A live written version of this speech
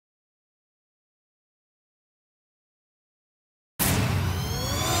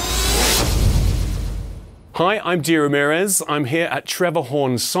Hi, I'm D.Ramirez. I'm here at Trevor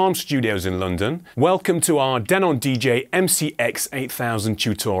Horn's Sound Studios in London. Welcome to our Denon DJ MCX8000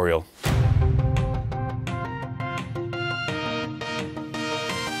 tutorial.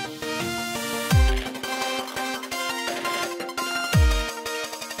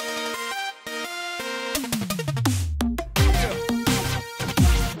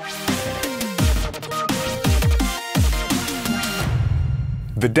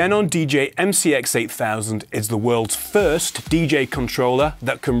 The Denon DJ MCX8000 is the world's first DJ controller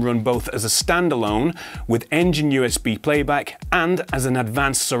that can run both as a standalone with engine USB playback and as an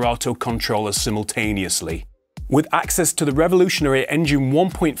advanced Serato controller simultaneously. With access to the revolutionary Engine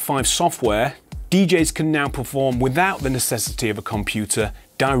 1.5 software, DJs can now perform without the necessity of a computer,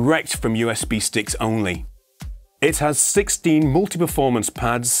 direct from USB sticks only. It has 16 multi-performance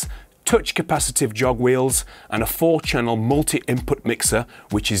pads, touch capacitive jog wheels and a 4-channel multi-input mixer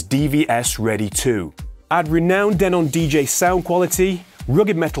which is DVS ready too. Add renowned Denon DJ sound quality,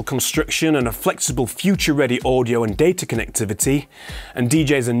 rugged metal construction and a flexible future-ready audio and data connectivity, and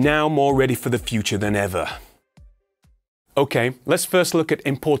DJs are now more ready for the future than ever. Okay, let's first look at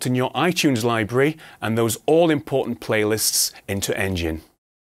importing your iTunes library and those all-important playlists into Engine.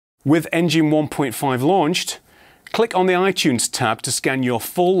 With Engine 1.5 launched, click on the iTunes tab to scan your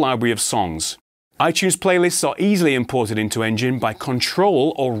full library of songs. iTunes playlists are easily imported into Engine by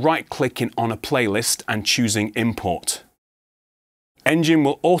Control or right-clicking on a playlist and choosing Import. Engine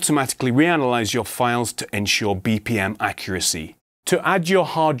will automatically reanalyze your files to ensure BPM accuracy. To add your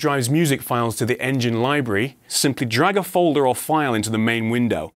hard drive's music files to the Engine library, simply drag a folder or file into the main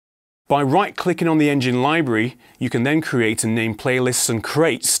window. By right-clicking on the Engine library, you can then create and name playlists and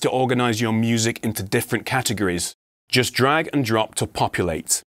crates to organize your music into different categories. Just drag and drop to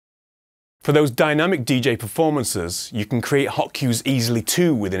populate. For those dynamic DJ performances, you can create hot cues easily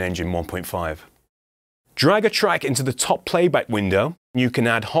too within Engine 1.5. Drag a track into the top playback window, and you can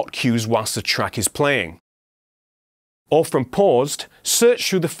add hot cues whilst the track is playing. Or from paused, search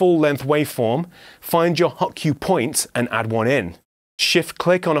through the full-length waveform, find your hot cue point and add one in.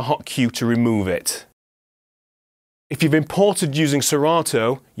 Shift-click on a hot cue to remove it. If you've imported using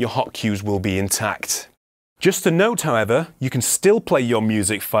Serato, your hot cues will be intact. Just a note, however, you can still play your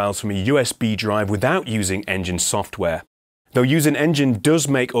music files from a USB drive without using Engine software, though using Engine does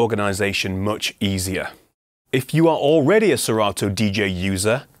make organization much easier. If you are already a Serato DJ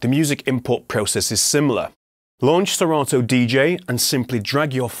user, the music import process is similar. Launch Serato DJ and simply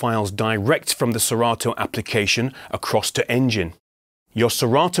drag your files direct from the Serato application across to Engine. Your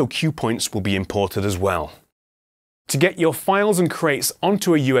Serato cue points will be imported as well. To get your files and crates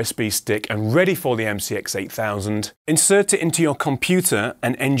onto a USB stick and ready for the MCX8000, insert it into your computer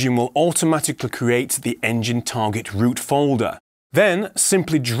and Engine will automatically create the Engine target root folder. Then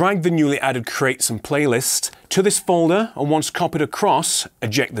simply drag the newly added crates and playlist to this folder and once copied across,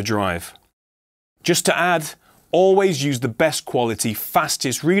 eject the drive. Just to add, always use the best quality,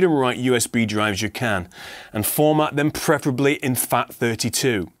 fastest read and write USB drives you can and format them preferably in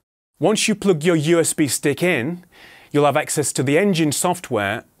FAT32. Once you plug your USB stick in, you'll have access to the Engine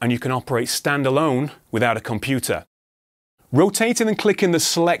software and you can operate standalone without a computer. Rotating and clicking the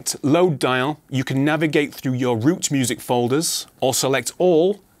Select Load dial, you can navigate through your root music folders or select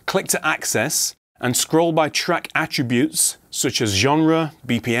All, click to access and scroll by track attributes such as genre,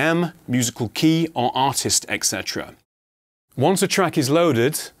 BPM, musical key or artist, etc. Once a track is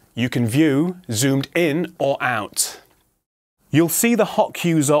loaded, you can view zoomed in or out. You'll see the hot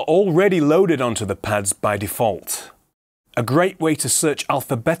cues are already loaded onto the pads by default. A great way to search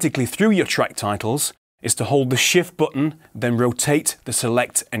alphabetically through your track titles is to hold the Shift button, then rotate the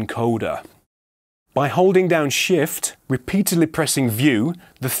Select encoder. By holding down Shift, repeatedly pressing View,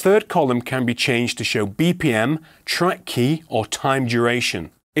 the third column can be changed to show BPM, track key or time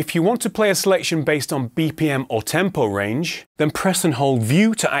duration. If you want to play a selection based on BPM or tempo range, then press and hold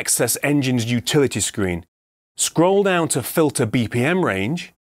View to access Engine's utility screen. Scroll down to Filter BPM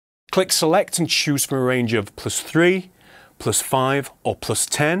range, click Select and choose from a range of +3, +5 or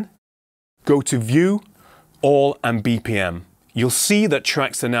 +10. Go to View, All and BPM. You'll see that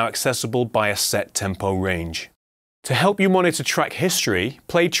tracks are now accessible by a set tempo range. To help you monitor track history,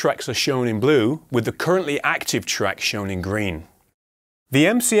 played tracks are shown in blue with the currently active track shown in green. The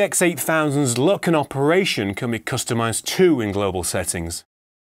MCX8000's look and operation can be customized too in global settings.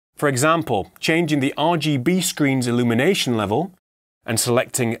 For example, changing the RGB screen's illumination level and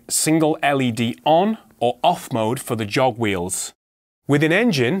selecting single LED on or off mode for the jog wheels. Within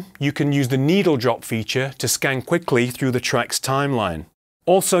Engine, you can use the needle drop feature to scan quickly through the track's timeline.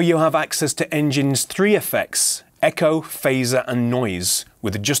 Also, you'll have access to Engine's 3 effects, echo, phaser and noise,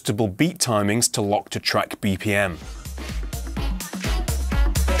 with adjustable beat timings to lock to track BPM.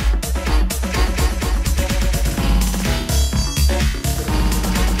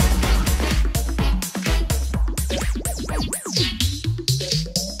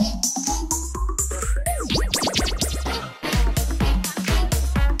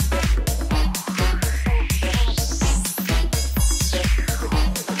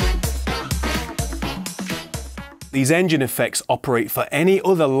 These engine effects operate for any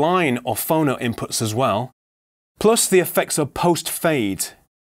other line or phono inputs as well. Plus, the effects are post-fade.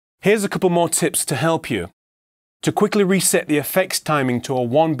 Here's a couple more tips to help you. To quickly reset the effects timing to a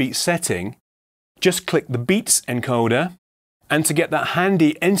 1-beat setting, just click the beats encoder, and to get that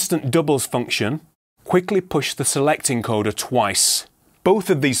handy instant doubles function, quickly push the select encoder twice.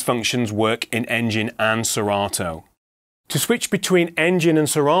 Both of these functions work in Engine and Serato. To switch between Engine and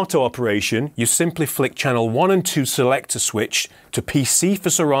Serato operation, you simply flick channel 1 and 2 selector switch to PC for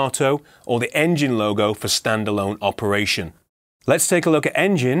Serato or the Engine logo for standalone operation. Let's take a look at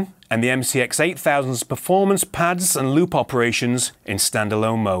Engine and the MCX8000's performance pads and loop operations in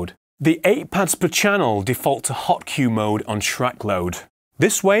standalone mode. The 8 pads per channel default to hot cue mode on track load.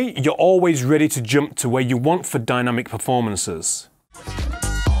 This way, you're always ready to jump to where you want for dynamic performances.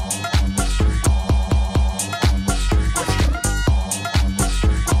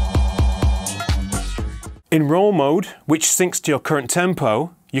 In roll mode, which syncs to your current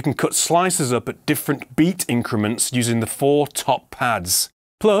tempo, you can cut slices up at different beat increments using the 4 top pads.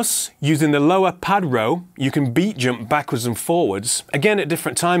 Plus, using the lower pad row, you can beat jump backwards and forwards, again at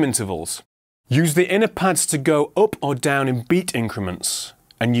different time intervals. Use the inner pads to go up or down in beat increments,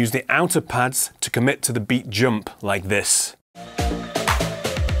 and use the outer pads to commit to the beat jump like this.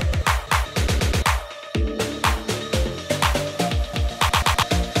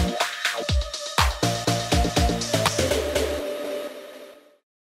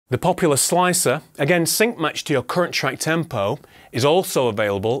 The popular slicer, again sync matched to your current track tempo, is also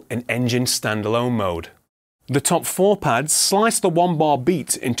available in Engine standalone mode. The top 4 pads slice the 1-bar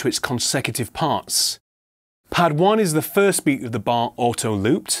beat into its consecutive parts. Pad 1 is the first beat of the bar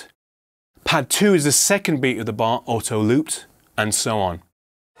auto-looped, Pad 2 is the second beat of the bar auto-looped, and so on.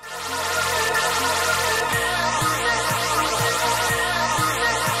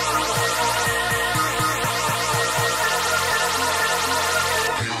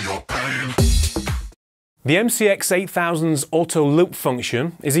 The MCX8000's auto loop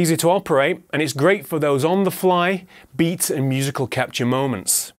function is easy to operate, and it's great for those on-the-fly beat and musical capture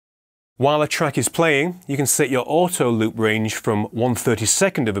moments. While a track is playing, you can set your auto loop range from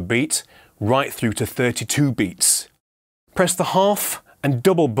 1/32 of a beat right through to 32 beats. Press the half and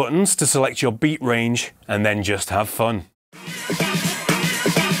double buttons to select your beat range, and then just have fun.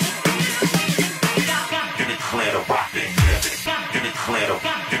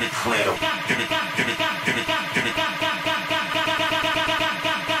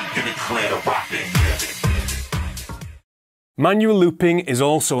 Manual looping is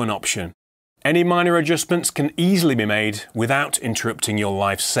also an option. Any minor adjustments can easily be made without interrupting your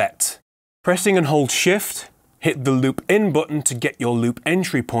live set. Pressing and hold Shift, hit the Loop In button to get your loop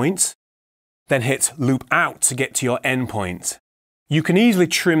entry point, then hit Loop Out to get to your end point. You can easily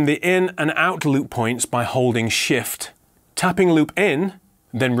trim the in and out loop points by holding Shift, tapping Loop In,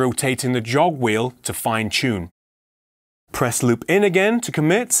 then rotating the jog wheel to fine-tune. Press Loop In again to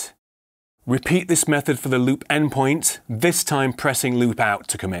commit. Repeat this method for the loop endpoint, this time pressing Loop Out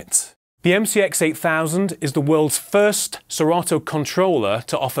to commit. The MCX8000 is the world's first Serato controller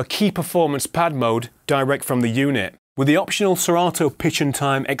to offer key performance pad mode direct from the unit. With the optional Serato Pitch and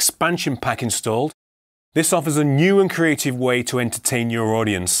Time expansion pack installed, this offers a new and creative way to entertain your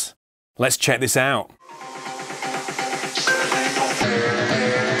audience. Let's check this out.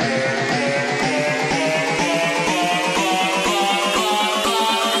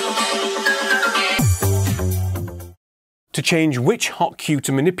 To change which hot cue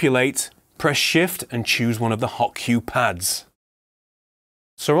to manipulate, press Shift and choose one of the hot cue pads.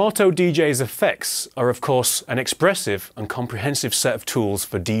 Serato DJ's effects are of course an expressive and comprehensive set of tools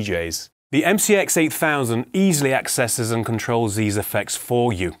for DJs. The MCX8000 easily accesses and controls these effects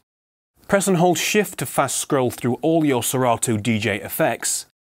for you. Press and hold Shift to fast scroll through all your Serato DJ effects,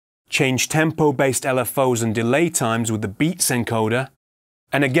 change tempo-based LFOs and delay times with the beats encoder,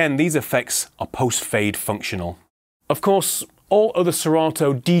 and again these effects are post-fade functional. Of course, all other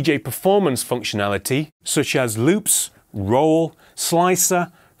Serato DJ performance functionality, such as loops, roll,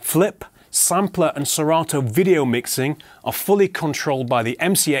 slicer, flip, sampler and Serato video mixing are fully controlled by the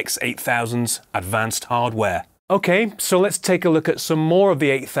MCX8000's advanced hardware. Okay, so let's take a look at some more of the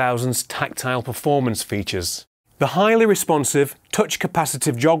 8000's tactile performance features. The highly responsive,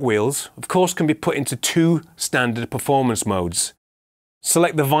 touch-capacitive jog wheels, of course, can be put into two standard performance modes.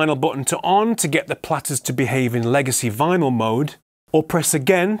 Select the vinyl button to on to get the platters to behave in legacy vinyl mode, or press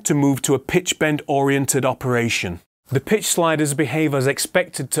again to move to a pitch bend oriented operation. The pitch sliders behave as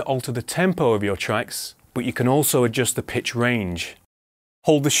expected to alter the tempo of your tracks, but you can also adjust the pitch range.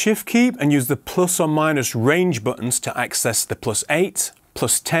 Hold the shift key and use the plus or minus range buttons to access the +8,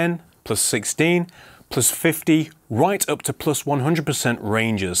 +10, +16, +50, right up to +100%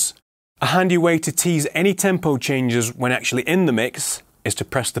 ranges. A handy way to tease any tempo changes when actually in the mix is to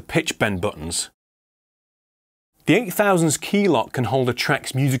press the pitch bend buttons. The 8000's key lock can hold a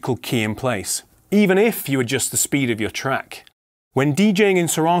track's musical key in place, even if you adjust the speed of your track. When DJing in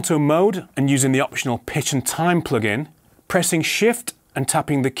Serato mode and using the optional pitch and time plugin, pressing shift and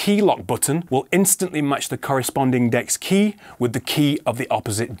tapping the key lock button will instantly match the corresponding deck's key with the key of the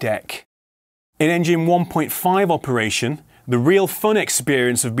opposite deck. In Engine 1.5 operation, the real fun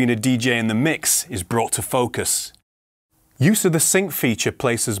experience of being a DJ in the mix is brought to focus. Use of the sync feature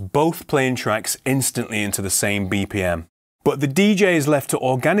places both playing tracks instantly into the same BPM, but the DJ is left to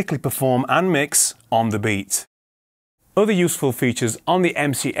organically perform and mix on the beat. Other useful features on the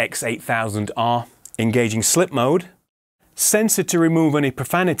MCX8000 are engaging slip mode, sensor to remove any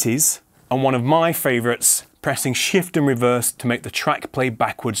profanities, and one of my favourites, pressing shift and reverse to make the track play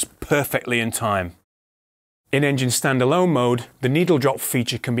backwards perfectly in time. In Engine standalone mode, the needle drop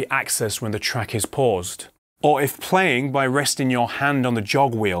feature can be accessed when the track is paused, or if playing by resting your hand on the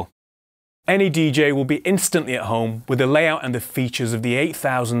jog wheel. Any DJ will be instantly at home with the layout and the features of the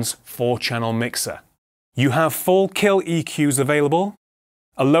 8000's 4-channel mixer. You have full kill EQs available,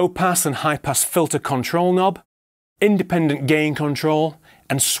 a low pass and high pass filter control knob, independent gain control,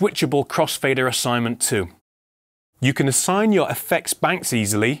 and switchable crossfader assignment too. You can assign your effects banks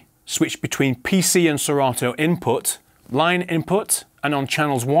easily, switch between PC and Serato input, line input, and on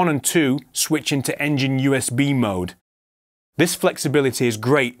channels 1 and 2 switch into Engine USB mode. This flexibility is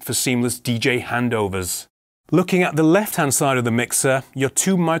great for seamless DJ handovers. Looking at the left-hand side of the mixer, your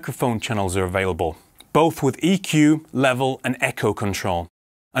two microphone channels are available, both with EQ, level, and echo control.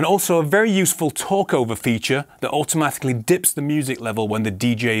 And also a very useful talkover feature that automatically dips the music level when the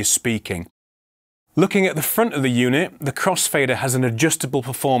DJ is speaking. Looking at the front of the unit, the crossfader has an adjustable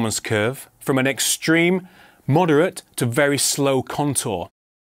performance curve from an extreme, moderate to very slow contour.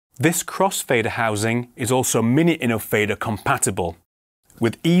 This crossfader housing is also mini fader compatible,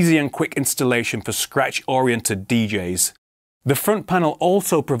 with easy and quick installation for scratch-oriented DJs. The front panel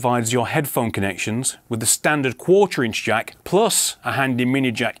also provides your headphone connections with the standard 1/4-inch jack plus a handy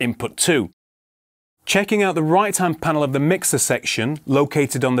mini jack input too. Checking out the right-hand panel of the mixer section,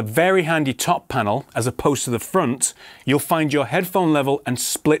 located on the very handy top panel as opposed to the front, you'll find your headphone level and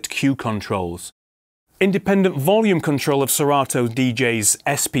split cue controls. Independent volume control of Serato DJ's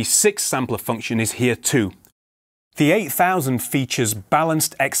SP6 sampler function is here too. The 8000 features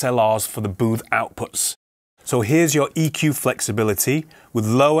balanced XLRs for the booth outputs. So here's your EQ flexibility with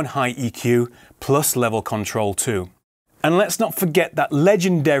low and high EQ plus level control too. And let's not forget that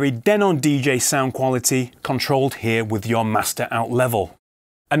legendary Denon DJ sound quality controlled here with your master out level.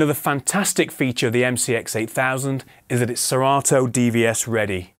 Another fantastic feature of the MCX8000 is that it's Serato DVS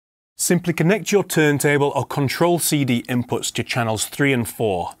ready. Simply connect your turntable or control CD inputs to channels 3 and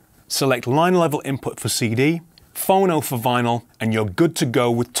 4. Select line level input for CD, phono for vinyl, and you're good to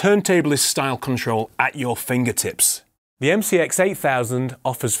go with turntablist style control at your fingertips. The MCX8000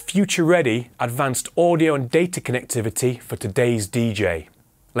 offers future-ready advanced audio and data connectivity for today's DJ.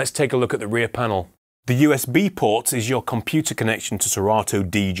 Let's take a look at the rear panel. The USB port is your computer connection to Serato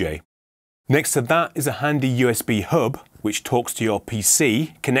DJ. Next to that is a handy USB hub, which talks to your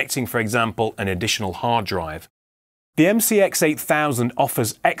PC, connecting, for example, an additional hard drive. The MCX8000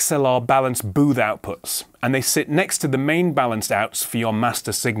 offers XLR balanced booth outputs, and they sit next to the main balanced outs for your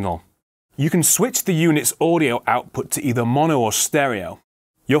master signal. You can switch the unit's audio output to either mono or stereo.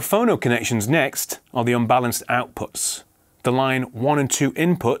 Your phono connections next are the unbalanced outputs, the line 1 and 2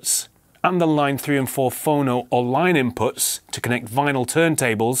 inputs, and the line 3 and 4 phono or line inputs to connect vinyl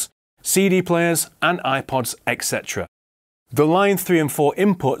turntables, CD players, and iPods, etc. The line 3 and 4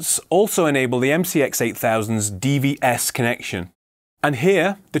 inputs also enable the MCX8000's DVS connection. And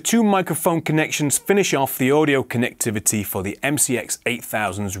here, the two microphone connections finish off the audio connectivity for the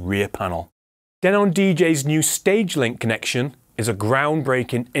MCX8000's rear panel. Denon DJ's new StageLink connection is a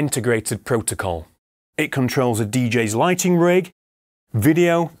groundbreaking integrated protocol. It controls a DJ's lighting rig,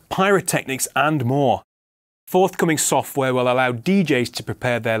 video, pyrotechnics, and more. Forthcoming software will allow DJs to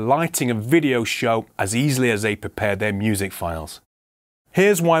prepare their lighting and video show as easily as they prepare their music files.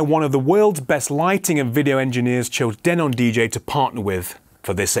 Here's why one of the world's best lighting and video engineers chose Denon DJ to partner with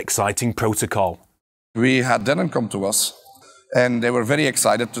for this exciting protocol. We had Denon come to us, and they were very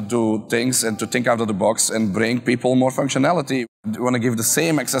excited to do things and to think out of the box and bring people more functionality. We want to give the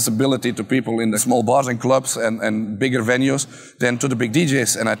same accessibility to people in the small bars and clubs and bigger venues than to the big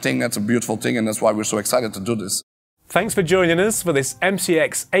DJs, and I think that's a beautiful thing, and that's why we're so excited to do this. Thanks for joining us for this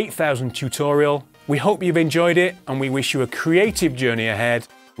MCX8000 tutorial. We hope you've enjoyed it, and we wish you a creative journey ahead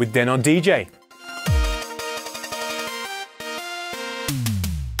with Denon DJ.